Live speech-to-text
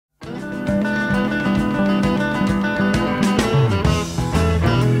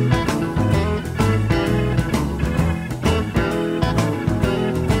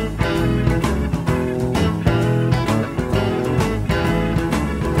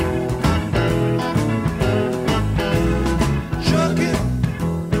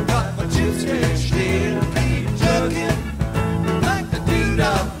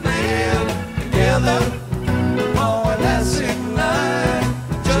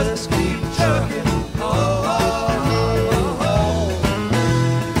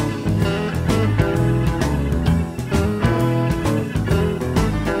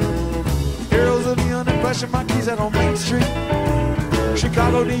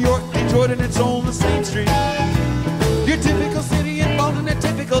Chicago, New York, Detroit, and it's on the same street. Your typical city involved in a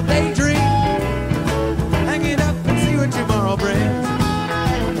typical daydream. Hang it up and see what tomorrow brings.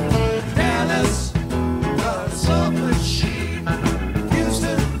 Dallas, got a submachine.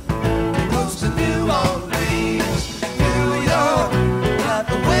 Houston, close to New Orleans. New York, got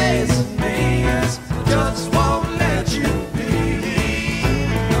the ways and means, just won't let you be.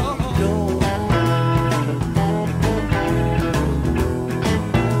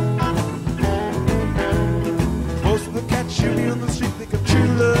 Most of the cats you meet on the street think of true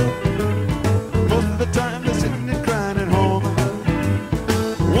love. Most of the time they're sitting and crying at home.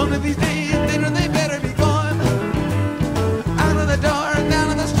 One of these days, they better be gone. Out of the door and down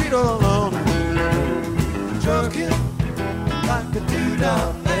on the street all alone. Trucking like a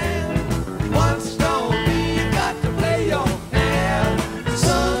two-dollar man. Once told me you got to play your hand.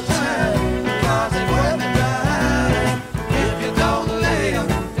 Sometimes cars ain't worth the drive if you don't lay 'em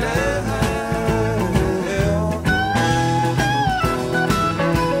down.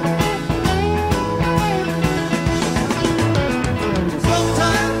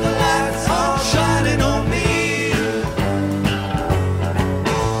 Sometimes the lights are shining on me.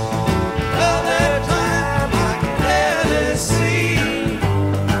 Other time I can barely see.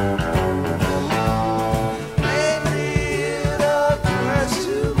 Lately it occurs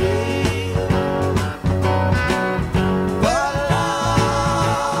to me what a long,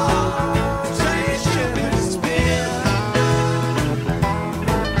 strange trip it's been.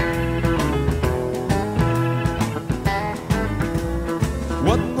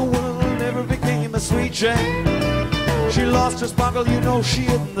 What in the world never became a sweet Jane? She lost her sparkle, you know she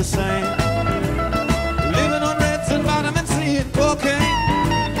isn't the same. Living on reds and vitamin C and cocaine.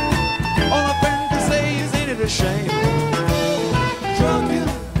 All her friends can say is, ain't it a shame?